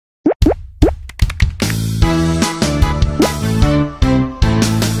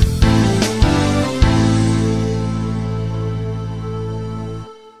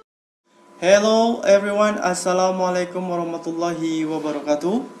Hello everyone, Assalamualaikum warahmatullahi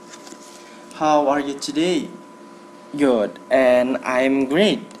wabarakatuh. How are you today? Good, and I'm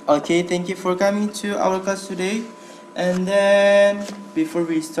great. Okay, thank you for coming to our class today. And then, before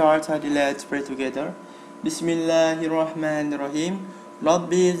we start, let's pray together. Bismillahirrahmanirrahim.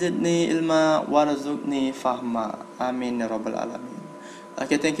 Rabbi zidni ilma warzuqni fahma. Amin ya rabbal alamin.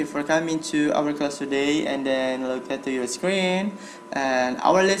 Okay, thank you for coming to our class today, and then look at your screen. And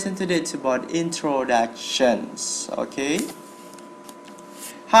our lesson today is about introductions. Okay.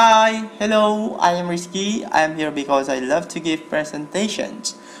 Hi, hello, I am Rizky. I am here because I love to give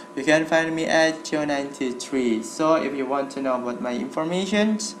presentations. You can find me at Tio93. So if you want to know about my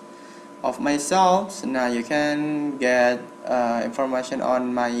informations of myself, now you can get information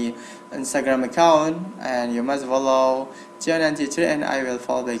on my Instagram account, and you must follow Tio93 and I will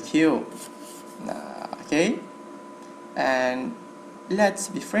follow back you. Okay, and let's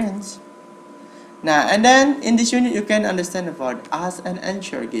be friends. Now, and then in this unit you can understand about ask and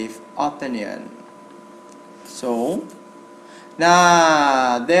answer, give opinion. So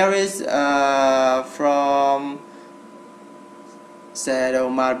now there is from said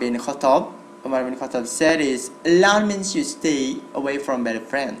Umar bin Khattab. Umar bin Khattab said is alone means you stay away from bad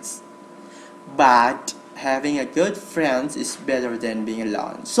friends, but having a good friends is better than being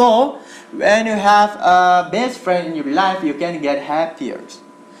alone. So when you have a best friend in your life, you can get happier.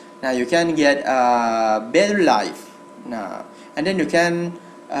 Now you can get a better life. Now, and then you can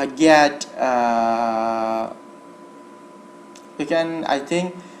get you can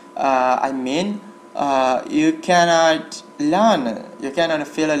you cannot learn, you cannot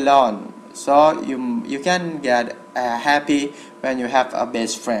feel alone. So you can get happy when you have a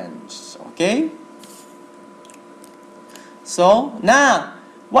best friends. Okay. So now,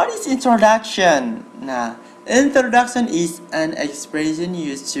 what is introduction? Now, introduction is an expression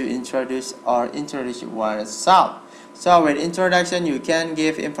used to introduce oneself. So with introduction, you can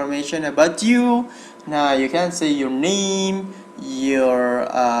give information about you. Now you can say your name, your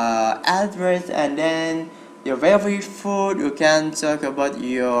address, and then your favorite food. You can talk about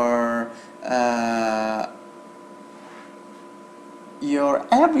your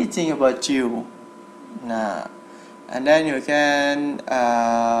everything about you. Now, and then you can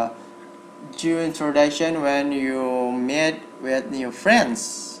do introduction when you meet with new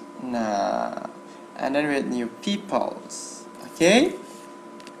friends, and then with new peoples. Okay.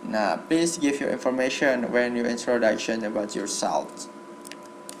 Now please give your information when you introduction about yourself.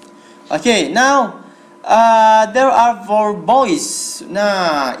 Okay. Now there are 4 boys.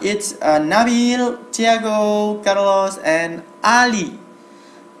 Now it's Nabil, Tiago, Carlos, and Ali.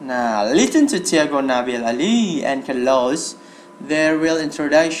 Now listen to Tiago, Nabil, Ali, and Carlos. Their real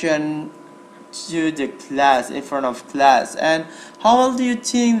introduction to the class, in front of class. And how well do you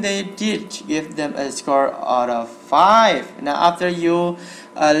think they did? Give them a score out of 5. Now after you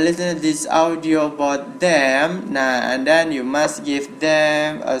listen to this audio about them, and then you must give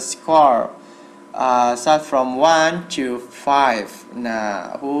them a score start from 1 to 5.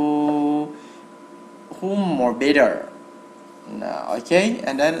 Now who more better? Now, okay,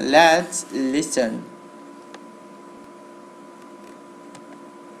 and then let's listen.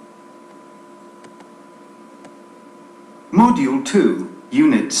 Module 2,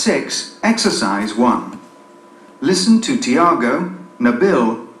 Unit 6, Exercise 1. Listen to Tiago,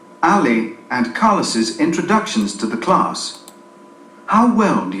 Nabil, Ali, and Carlos's introductions to the class. How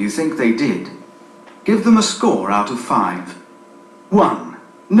well do you think they did? Give them a score out of 5. 1.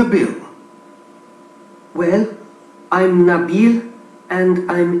 Nabil. Well, I'm Nabil and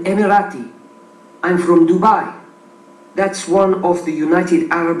I'm Emirati. I'm from Dubai. That's one of the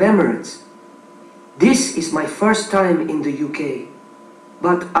United Arab Emirates. This is my first time in the UK,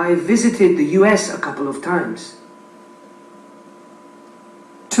 but I visited the US a couple of times.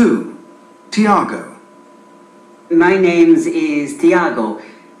 2. Tiago. My name is Tiago,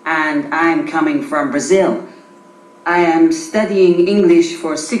 and I'm coming from Brazil. I am studying English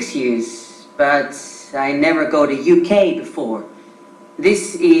for 6 years, but I never go to UK before.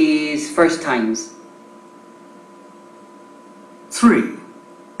 This is first times. 3.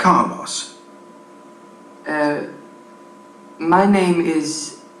 Carlos. My name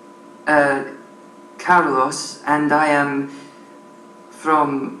is Carlos, and I am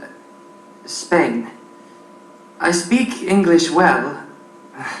from Spain. I speak English well,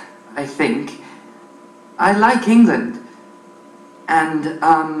 I think. I like England, and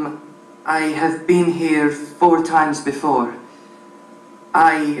I have been here 4 times before.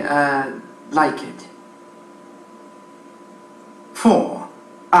 I like it. 4.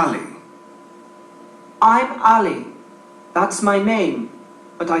 Ali. I'm Ali. That's my name.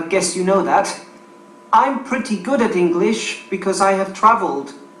 but I guess you know that. I'm pretty good at English because I have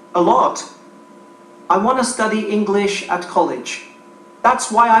traveled a lot. I want to study English at college.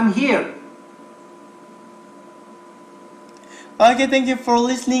 That's why I'm here. Okay, thank you for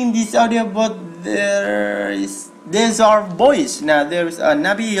listening this audio, but there's our boys. Now there's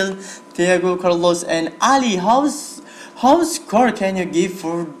Nabil, Thiago, Carlos, and Ali. How's score can you give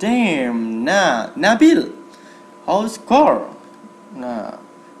for them? Nah, Nabil, how's score? Nah,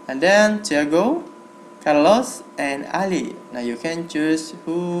 and then Thiago, Carlos, and Ali. Now you can choose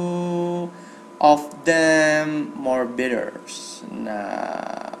who of them more better.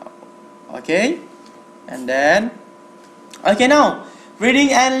 Now, okay, and then. Okay, now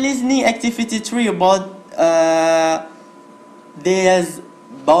reading and listening activity 3 about there's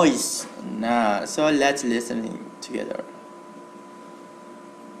boys. Now, so let's listen together.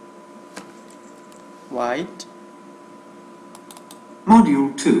 White.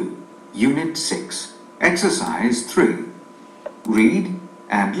 Module 2, Unit 6, Exercise 3. Read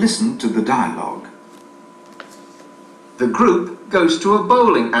and listen to the dialogue. The group goes to a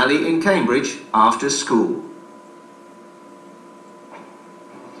bowling alley in Cambridge after school.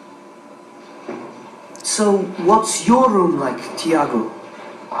 So, what's your room like, Tiago?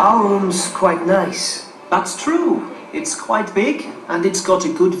 Our room's quite nice. That's true. It's quite big and it's got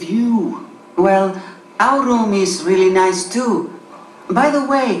a good view. Well, our room is really nice too. By the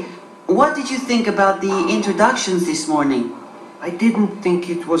way, what did you think about the introductions this morning? I didn't think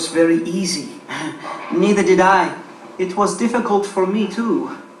it was very easy. Neither did I. It was difficult for me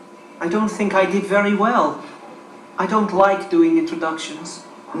too. I don't think I did very well. I don't like doing introductions.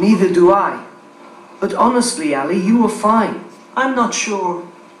 Neither do I. But honestly, Ali, you were fine. I'm not sure.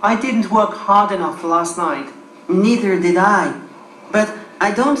 I didn't work hard enough last night. Neither did I. But I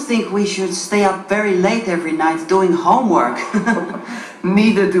don't think we should stay up very late every night doing homework.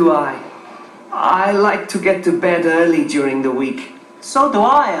 Neither do I. I like to get to bed early during the week. So do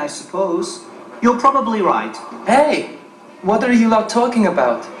I suppose. You're probably right. Hey, what are you lot talking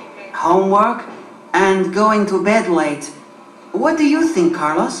about? Homework and going to bed late. What do you think,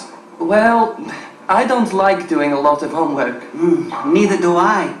 Carlos? Well, I don't like doing a lot of homework. Neither do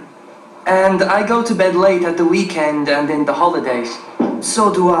I. And I go to bed late at the weekend and in the holidays.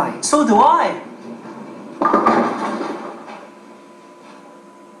 So do I. So do I.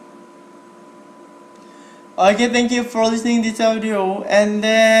 Okay, thank you for listening this audio. And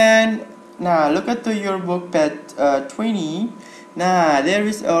then now look at your book page 20. Now there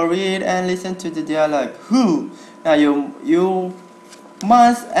is a read and listen to the dialogue. Who? Now you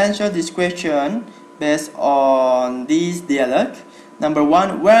must answer this question based on this dialogue. Number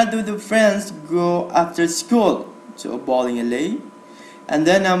 1, where do the friends go after school? To a bowling alley. And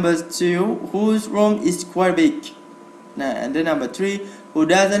then number 2, whose room is quite big? Now, and then number 3, who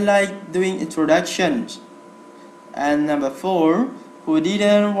doesn't like doing introductions? And number 4, who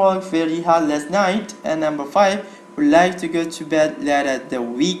didn't work very hard last night? And number 5, who likes to go to bed late at the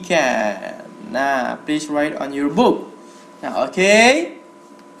weekend? Now, please write on your book. Now, okay?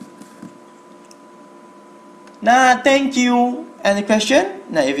 Now, thank you. Any question?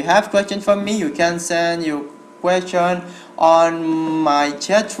 Now, if you have question for me, you can send your question on my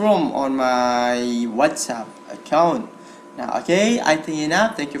chat room on my WhatsApp account. Now, okay, I think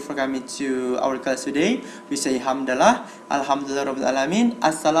enough. Thank you for coming to our class today. We say Alhamdulillah, Alhamdulillah Rabbil Alamin.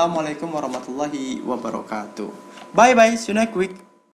 Assalamualaikum warahmatullahi wabarakatuh. Bye bye. See you next week.